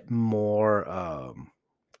need to get more.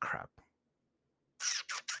 Crap.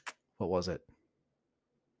 What was it?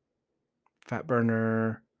 fat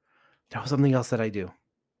burner. There was something else that I do.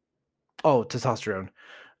 Oh, testosterone.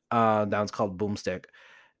 That one's called Boomstick.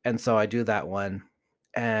 And so I do that one.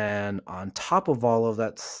 And on top of all of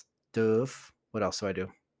that stuff, what else do I do?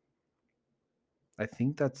 I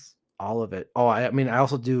think that's all of it. Oh, I mean, I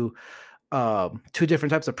also do two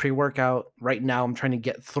different types of pre-workout. Right now, I'm trying to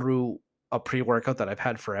get through a pre-workout that I've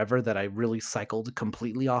had forever that I really cycled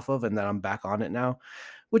completely off of, and then I'm back on it now,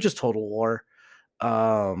 which is Total War.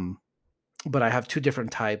 Um, but I have two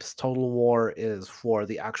different types. Total War is for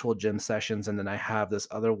the actual gym sessions, and then I have this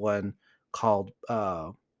other one called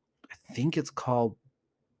I think it's called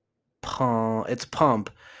Pump. It's Pump,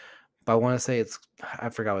 but I want to say it's I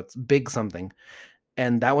forgot it's Big something.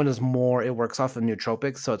 And that one is more it works off of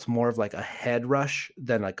nootropics, so it's more of like a head rush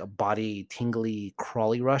than like a body tingly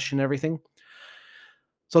crawly rush and everything.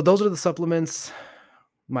 So those are the supplements,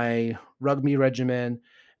 my rugby regimen,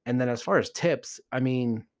 and then as far as tips, I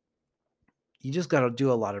mean, you just got to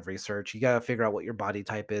do a lot of research. You got to figure out what your body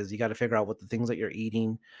type is. You got to figure out what the things that you're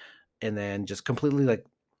eating, and then just completely like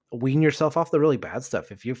wean yourself off the really bad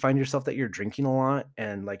stuff. If you find yourself that you're drinking a lot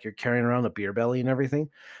and like you're carrying around a beer belly and everything,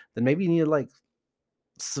 then maybe you need to like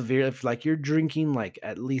severe if like you're drinking like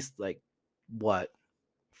at least like what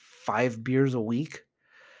 5 beers a week,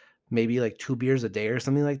 maybe like 2 beers a day or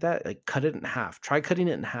something like that. Like cut it in half. Try cutting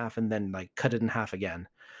it in half and then like cut it in half again.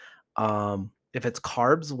 If it's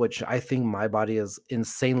carbs, which I think my body is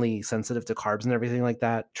insanely sensitive to carbs and everything like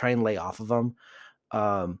that, try and lay off of them.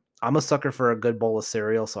 I'm a sucker for a good bowl of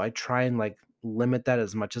cereal, so I try and like limit that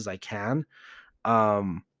as much as I can.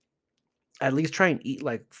 Um, at least try and eat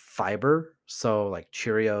like fiber, so like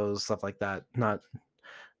Cheerios, stuff like that. Not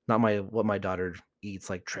my what my daughter eats,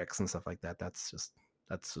 like tricks and stuff like that. That's just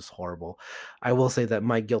horrible. I will say that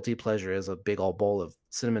my guilty pleasure is a big old bowl of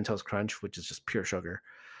cinnamon toast crunch, which is just pure sugar.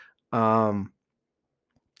 Um,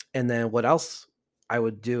 and then what else I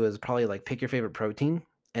would do is probably like pick your favorite protein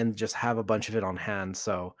and just have a bunch of it on hand.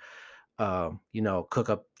 So cook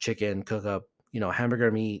up chicken, cook up,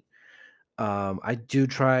 hamburger meat. I do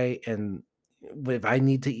try and if I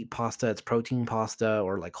need to eat pasta, it's protein pasta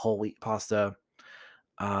or like whole wheat pasta.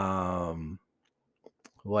 Um,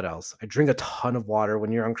 what else? I drink a ton of water.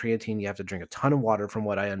 When you're on creatine, you have to drink a ton of water from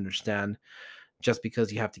what I understand, just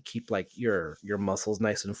because you have to keep like your muscles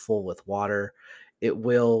nice and full with water. It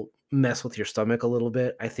will mess with your stomach a little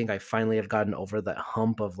bit. I think I finally have gotten over that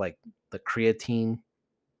hump of like the creatine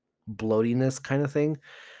bloatiness kind of thing,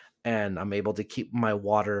 and I'm able to keep my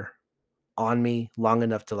water on me long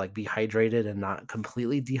enough to like be hydrated and not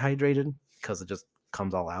completely dehydrated because it just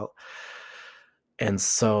comes all out. And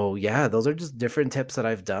so, yeah, those are just different tips that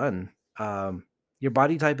I've done. Your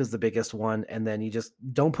body type is the biggest one, and then you just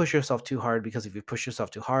don't push yourself too hard because if you push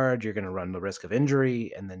yourself too hard, you're going to run the risk of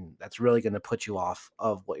injury, and then that's really going to put you off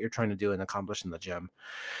of what you're trying to do and accomplish in the gym.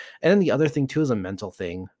 And then the other thing too is a mental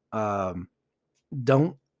thing.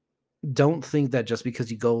 Don't don't think that just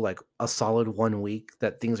because you go like a solid 1 week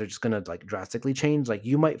that things are just going to like drastically change. Like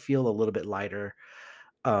you might feel a little bit lighter,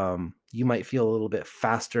 you might feel a little bit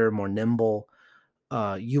faster, more nimble.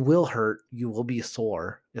 You will hurt, you will be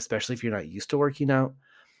sore, especially if you're not used to working out.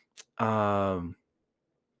 Um,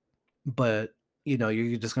 but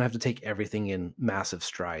you're just gonna have to take everything in massive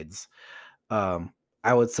strides. Um,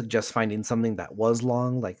 I would suggest finding something that was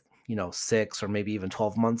long, like 6 or maybe even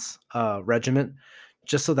 12 months regiment,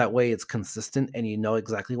 just so that way it's consistent and you know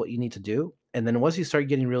exactly what you need to do. And then once you start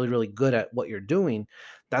getting really, really good at what you're doing,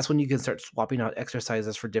 that's when you can start swapping out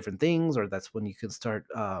exercises for different things, or that's when you can start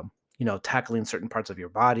tackling certain parts of your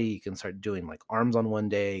body. You can start doing like arms on one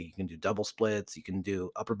day, you can do double splits, you can do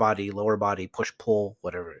upper body, lower body, push pull,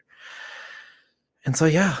 whatever. And so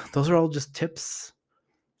yeah, those are all just tips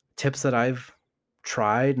that I've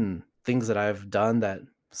tried and things that I've done that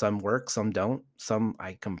some work, some don't. Some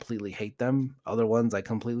I completely hate them. Other ones I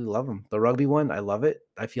completely love them. The rugby one, I love it.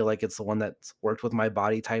 I feel like it's the one that's worked with my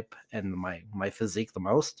body type and my physique the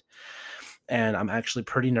most. And I'm actually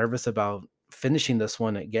pretty nervous about finishing this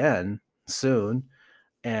one again soon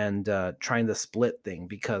and trying the split thing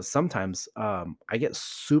because sometimes I get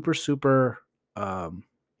super super um,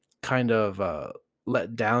 kind of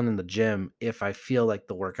let down in the gym if I feel like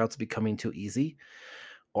the workout's becoming too easy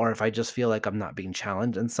or if I just feel like I'm not being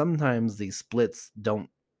challenged. And sometimes these splits don't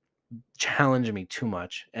challenge me too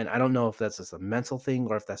much. And I don't know if that's just a mental thing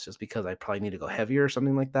or if that's just because I probably need to go heavier or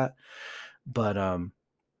something like that. But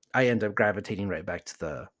I end up gravitating right back to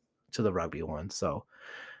the rugby one. So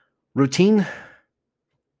routine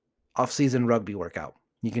off-season rugby workout.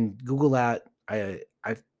 You can Google that. I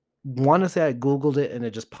want to say I Googled it and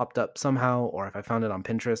it just popped up somehow, or if I found it on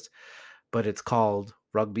Pinterest, but it's called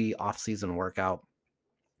rugby off-season workout.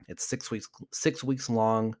 It's 6 weeks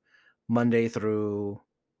long, Monday through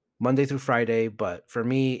Monday through Friday. But for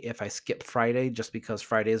me, if I skip Friday, just because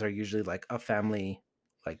Fridays are usually like a family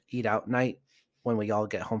like eat out night when we all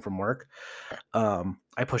get home from work,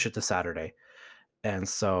 I push it to Saturday. And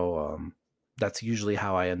so that's usually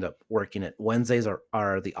how I end up working it. Wednesdays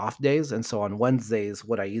are the off days. And so on Wednesdays,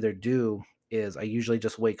 what I either do is I usually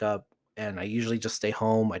just wake up and I usually just stay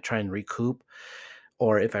home. I try and recoup.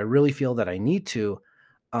 Or if I really feel that I need to,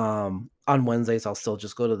 on Wednesdays, I'll still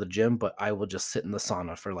just go to the gym, but I will just sit in the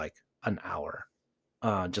sauna for like an hour,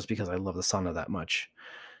 just because I love the sauna that much.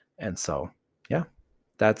 And so, yeah,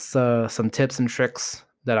 that's some tips and tricks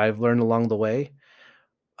that I've learned along the way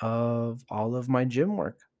of all of my gym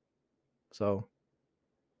work. So,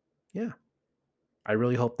 yeah, I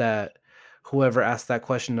really hope that whoever asked that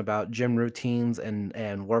question about gym routines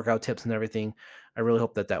and workout tips and everything, I really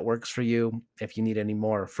hope that that works for you. If you need any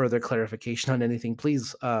more further clarification on anything,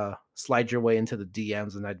 please slide your way into the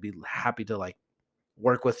DMs, and I'd be happy to like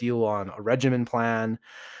work with you on a regimen plan,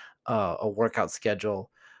 a workout schedule,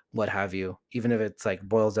 what have you. Even if it's like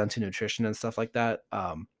boils down to nutrition and stuff like that.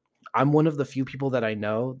 I'm one of the few people that I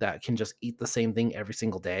know that can just eat the same thing every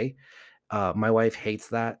single day. My wife hates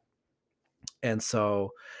that. And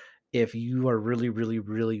so if you are really, really,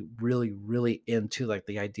 really, really, really into like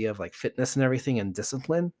the idea of like fitness and everything and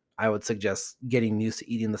discipline, I would suggest getting used to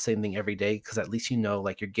eating the same thing every day, because at least you know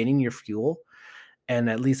like you're getting your fuel, and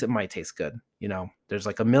at least it might taste good. There's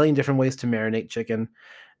like a million different ways to marinate chicken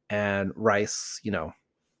and rice. I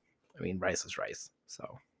mean, rice is rice.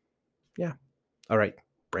 So, yeah. All right.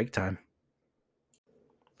 Break time.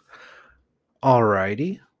 All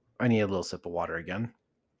righty. I need a little sip of water again.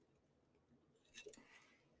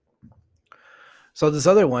 So, this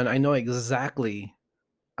other one, I know exactly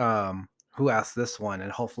who asked this one,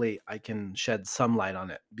 and hopefully I can shed some light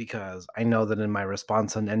on it, because I know that in my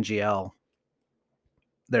response on NGL,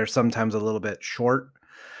 they're sometimes a little bit short.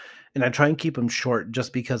 And I try and keep them short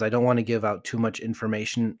just because I don't want to give out too much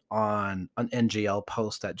information on an NGL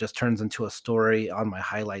post that just turns into a story on my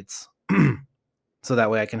highlights. So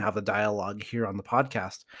that way I can have a dialogue here on the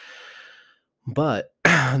podcast. But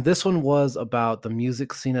this one was about the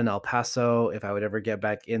music scene in El Paso, if I would ever get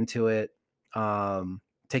back into it, um,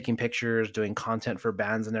 taking pictures, doing content for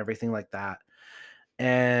bands and everything like that.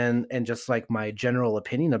 And just like my general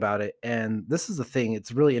opinion about it. And this is the thing,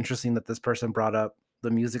 it's really interesting that this person brought up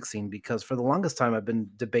the music scene, because for the longest time I've been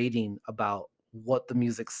debating about what the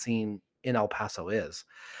music scene in El Paso is.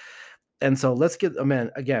 And so let's get,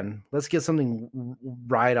 man, again, let's get something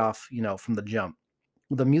right off, from the jump.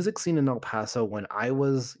 The music scene in El Paso when I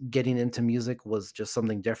was getting into music was just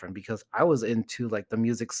something different, because I was into like the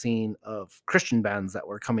music scene of Christian bands that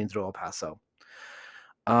were coming through El Paso.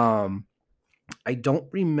 Um, I don't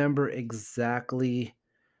remember exactly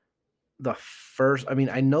the first. I mean,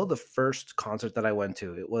 I know the first concert that I went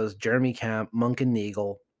to. It was Jeremy Camp, Monk and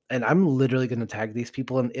Eagle, and I'm literally going to tag these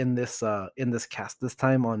people in this cast this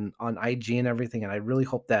time on IG and everything. And I really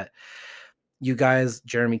hope that you guys,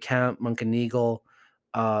 Jeremy Camp, Monk and Eagle.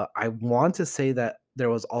 I want to say that there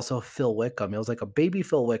was also Phil Wickham. It was like a baby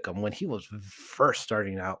Phil Wickham when he was first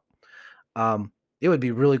starting out. It would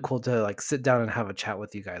be really cool to like sit down and have a chat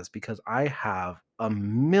with you guys, because I have a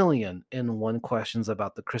million and one questions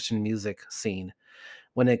about the Christian music scene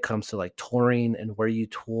when it comes to like touring and where you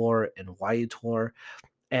tour and why you tour.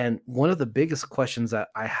 And one of the biggest questions that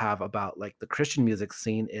I have about like the Christian music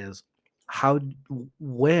scene is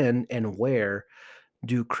when and where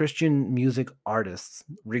do Christian music artists,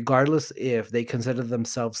 regardless if they consider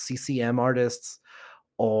themselves CCM artists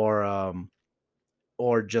or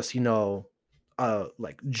just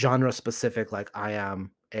like genre specific, like I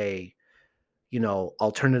am a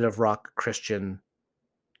alternative rock Christian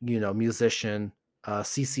musician.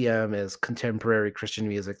 CCM is contemporary Christian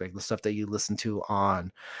music, like the stuff that you listen to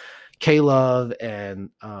on K-Love and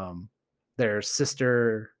their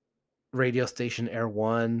sister radio station Air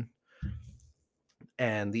One,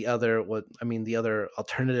 and the other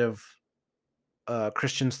alternative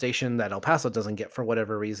Christian station that El Paso doesn't get for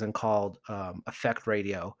whatever reason, called Effect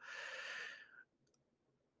Radio.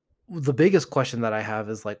 The biggest question that I have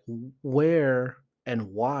is like, where and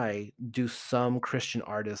why do some Christian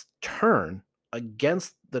artists turn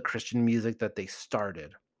against the Christian music that they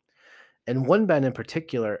started? And one band in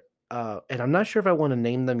particular, and I'm not sure if I want to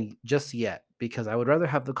name them just yet, because I would rather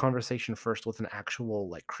have the conversation first with an actual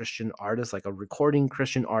like Christian artist, like a recording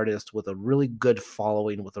Christian artist with a really good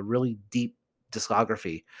following, with a really deep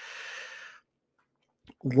discography.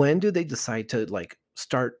 When do they decide to like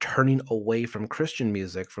start turning away from Christian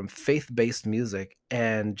music, from faith-based music,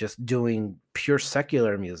 and just doing pure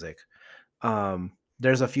secular music?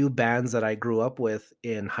 there's a few bands that I grew up with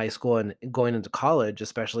in high school and going into college,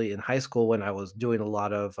 especially in high school when I was doing a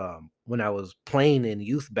lot of when I was playing in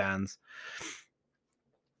youth bands.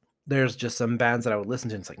 There's just some bands that I would listen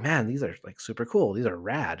to and it's like, man, these are like super cool. These are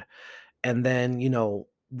rad. And then,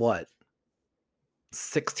 what,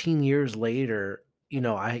 16 years later,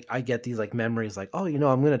 I get these like memories like, oh, I'm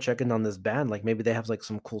gonna check in on this band. Like maybe they have like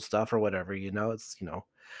some cool stuff or whatever, it's,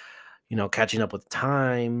 catching up with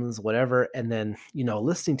times, whatever, and then,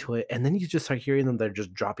 listening to it, and then you just start hearing them, they're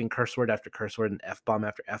just dropping curse word after curse word and F bomb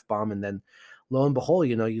after F bomb, and then lo and behold,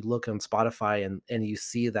 you look on Spotify and you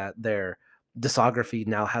see that their discography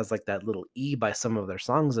now has like that little E by some of their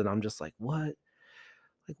songs, and I'm just like, what?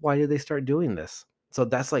 Like, why did they start doing this? So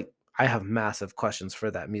that's like I have massive questions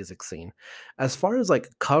for that music scene. As far as like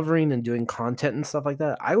covering and doing content and stuff like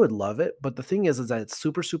that, I would love it. But the thing is that it's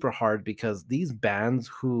super, super hard because these bands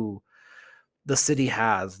who the city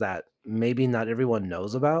has that maybe not everyone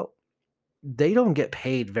knows about, they don't get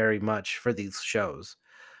paid very much for these shows.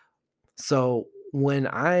 So and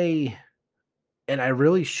I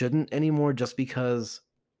really shouldn't anymore just because,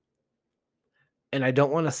 and I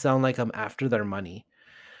don't want to sound like I'm after their money,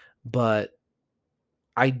 but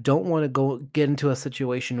I don't want to go get into a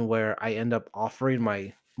situation where I end up offering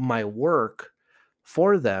my work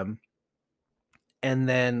for them and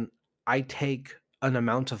then I take an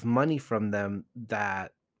amount of money from them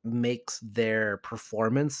that makes their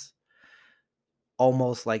performance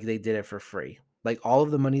almost like they did it for free. Like all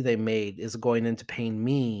of the money they made is going into paying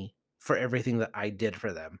me for everything that I did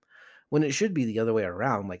for them. When it should be the other way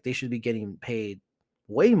around. Like they should be getting paid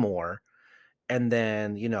way more and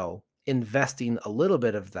then, investing a little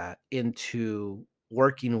bit of that into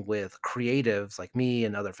working with creatives like me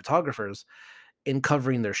and other photographers in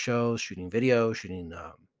covering their shows, shooting video, shooting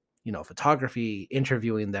photography,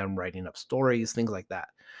 interviewing them, writing up stories, things like that.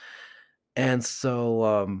 And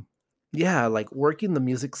so, yeah, like working the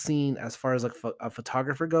music scene as far as like a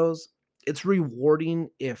photographer goes, it's rewarding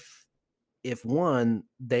if one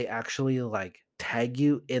they actually like tag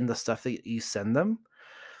you in the stuff that you send them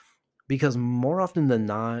because more often than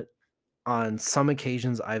not, on some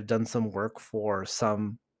occasions, I've done some work for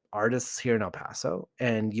some artists here in El Paso,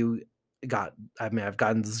 and I've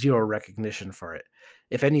gotten zero recognition for it.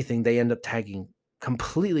 If anything, they end up tagging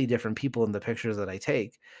completely different people in the pictures that I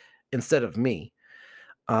take instead of me.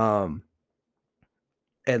 Um,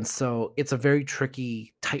 and so it's a very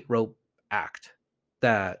tricky tightrope act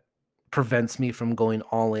that prevents me from going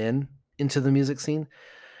all in into the music scene.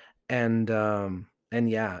 And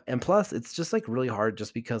yeah, and plus it's just like really hard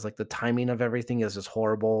just because like the timing of everything is just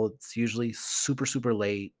horrible. It's usually super, super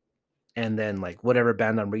late. And then like whatever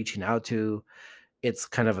band I'm reaching out to, it's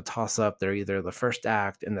kind of a toss up. They're either the first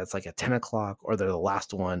act and that's like at 10 o'clock, or they're the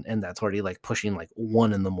last one, and that's already like pushing like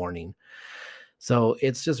 1 in the morning. So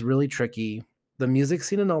it's just really tricky. The music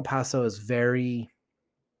scene in El Paso is very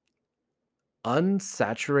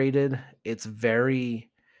unsaturated. It's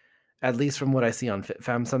very, at least from what I see on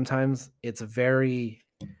FitFam sometimes, it's very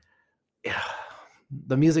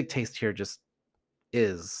the music taste here just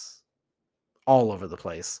is all over the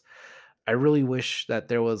place. I really wish that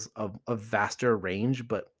there was a vaster range,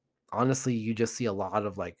 but honestly, you just see a lot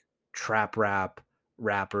of like trap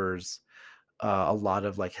rappers, a lot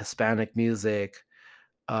of like Hispanic music,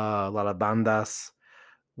 a lot of bandas.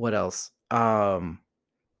 What else?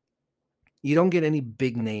 You don't get any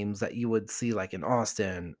big names that you would see like in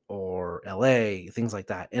Austin or LA, things like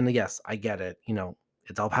that. And yes, I get it.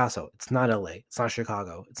 It's El Paso. It's not LA. It's not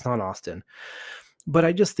Chicago. It's not Austin. But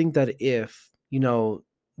I just think that if,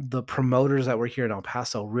 the promoters that were here in El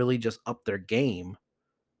Paso really just up their game,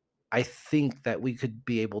 I think that we could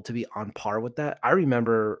be able to be on par with that. I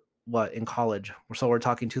remember what in college, so we're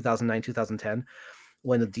talking 2009, 2010,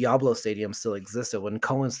 when the Diablo Stadium still existed, when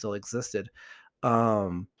Cohen still existed.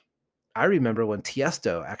 Um, I remember when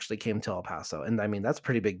Tiesto actually came to El Paso, and I mean that's a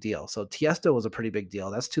pretty big deal. So Tiesto was a pretty big deal.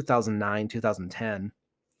 That's 2009, 2010.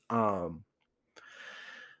 Um,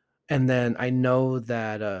 and then I know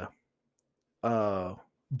that uh,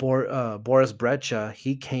 Boris Brecha,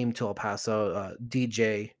 he came to El Paso.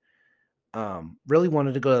 DJ really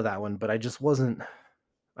wanted to go to that one, but I just wasn't.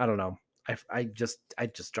 I don't know. I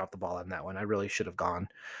just dropped the ball on that one. I really should have gone.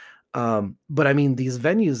 But I mean, these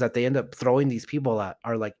venues that they end up throwing these people at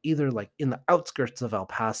are like either like in the outskirts of El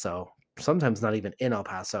Paso, sometimes not even in El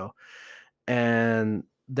Paso, and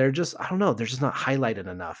they're just I don't know, they're just not highlighted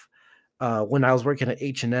enough. When I was working at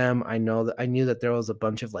H&M, I knew that there was a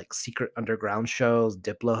bunch of like secret underground shows.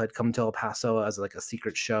 Diplo had come to El Paso as like a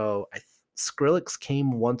secret show. Skrillex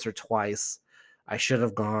came once or twice. I should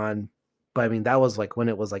have gone, but I mean that was like when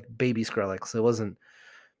it was like baby Skrillex. It wasn't,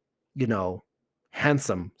 you know,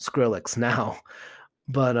 handsome Skrillex now.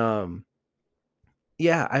 But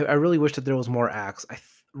yeah, I really wish that there was more acts.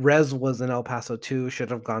 Rez was in El Paso too. Should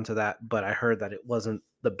have gone to that, but I heard that it wasn't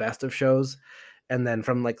the best of shows. And then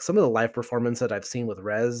from like some of the live performance that I've seen with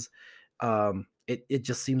Rez, it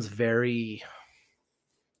just seems very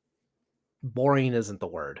boring. Isn't the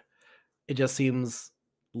word? It just seems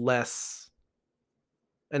less,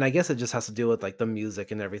 and I guess it just has to do with like the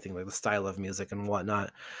music and everything, like the style of music and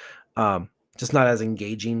whatnot. Just not as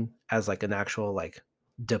engaging as like an actual like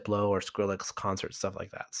Diplo or Skrillex concert, stuff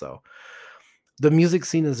like that. So the music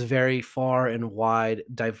scene is very far and wide,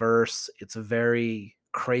 diverse. It's very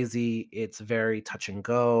crazy. It's very touch and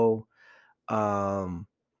go. Um,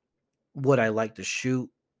 would I like to shoot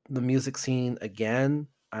the music scene again?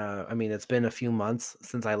 I mean, it's been a few months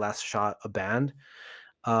since I last shot a band.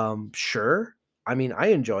 Sure. I mean, I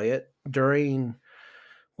enjoy it. During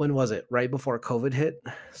when was it? Right before COVID hit.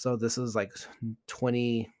 So this is like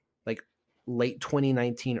 20, like late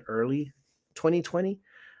 2019, early 2020.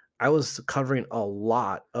 I was covering a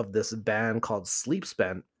lot of this band called Sleep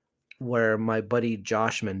Spent, where my buddy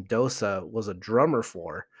Josh Mendoza was a drummer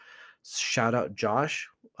for. Shout out Josh.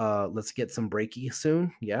 Let's get some breaky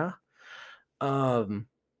soon. Yeah. Um,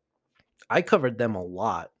 I covered them a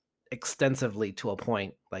lot, extensively to a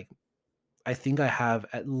point. Like I think I have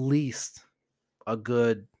at least a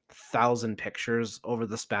good 1,000 pictures over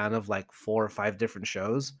the span of like 4 or 5 different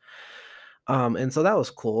shows. And so that was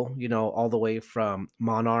cool, all the way from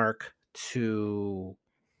Monarch to,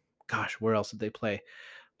 gosh, where else did they play?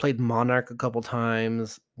 Played Monarch a couple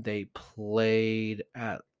times. They played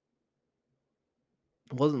at,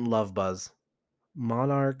 it wasn't Love Buzz,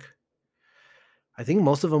 Monarch. I think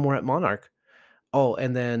most of them were at Monarch. Oh,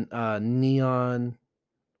 and then Neon,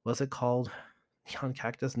 what's it called? Neon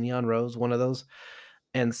Cactus, Neon Rose, one of those.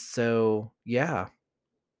 And so, yeah,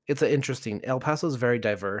 it's a interesting. El Paso is very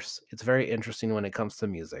diverse. It's very interesting when it comes to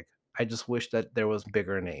music. I just wish that there was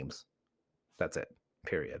bigger names. That's it.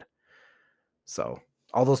 Period. So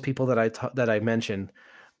all those people that that I mentioned,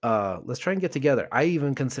 let's try and get together. I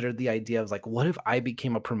even considered the idea of like, what if I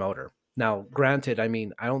became a promoter? Now, granted, I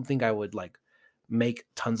mean, I don't think I would like make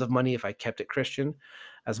tons of money if I kept it Christian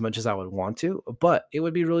as much as I would want to, but it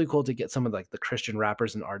would be really cool to get some of like the Christian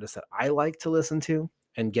rappers and artists that I like to listen to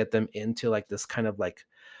and get them into like this kind of like,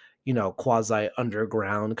 quasi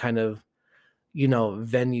underground kind of,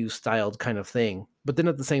 venue styled kind of thing. But then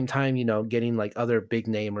at the same time, getting like other big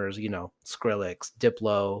namers, Skrillex,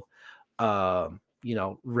 Diplo,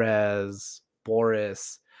 Rez,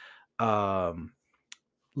 Boris, um,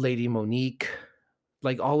 Lady Monique,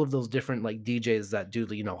 like all of those different like DJs that do,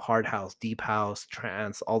 hard house, deep house,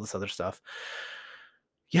 trance, all this other stuff.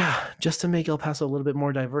 Yeah, just to make El Paso a little bit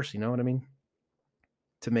more diverse, you know what I mean?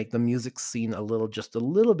 To make the music scene just a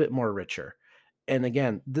little bit more richer. And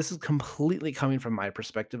again, this is completely coming from my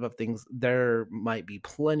perspective of things. There might be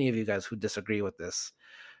plenty of you guys who disagree with this,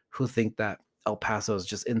 who think that El Paso is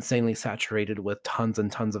just insanely saturated with tons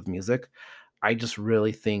and tons of music. I just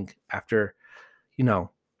really think after, you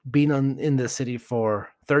know, being in this city for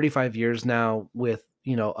 35 years now, with,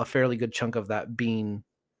 a fairly good chunk of that being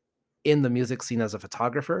in the music scene as a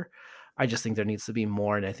photographer, I just think there needs to be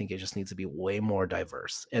more, and I think it just needs to be way more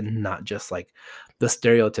diverse and not just like the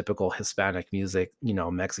stereotypical Hispanic music,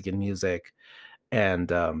 Mexican music,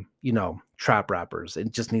 and trap rappers.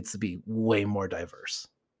 It just needs to be way more diverse.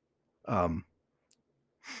 Um,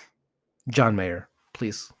 John Mayer,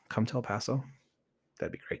 please come to El Paso.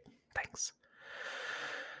 That'd be great. Thanks.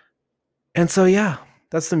 And so yeah,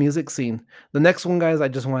 that's the music scene. The next one, guys, I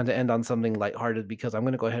just wanted to end on something lighthearted because I'm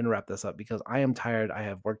gonna go ahead and wrap this up because I am tired. I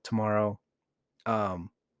have work tomorrow. Um,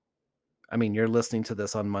 I mean, you're listening to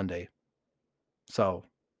this on Monday, so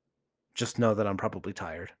just know that I'm probably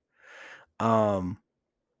tired. Um,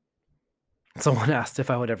 someone asked if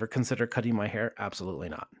I would ever consider cutting my hair. Absolutely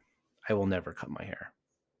not. I will never cut my hair.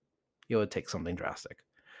 It would take something drastic.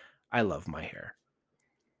 I love my hair.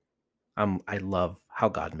 I love how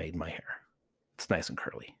God made my hair. It's nice and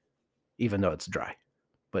curly, even though it's dry,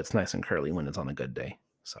 but it's nice and curly when it's on a good day.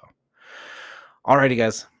 So, alrighty,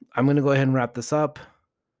 guys, I'm gonna go ahead and wrap this up.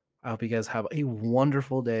 I hope you guys have a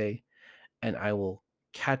wonderful day, and I will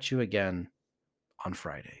catch you again on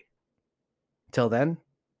Friday. Till then,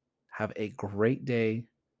 have a great day,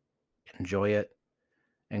 enjoy it,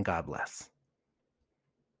 and God bless.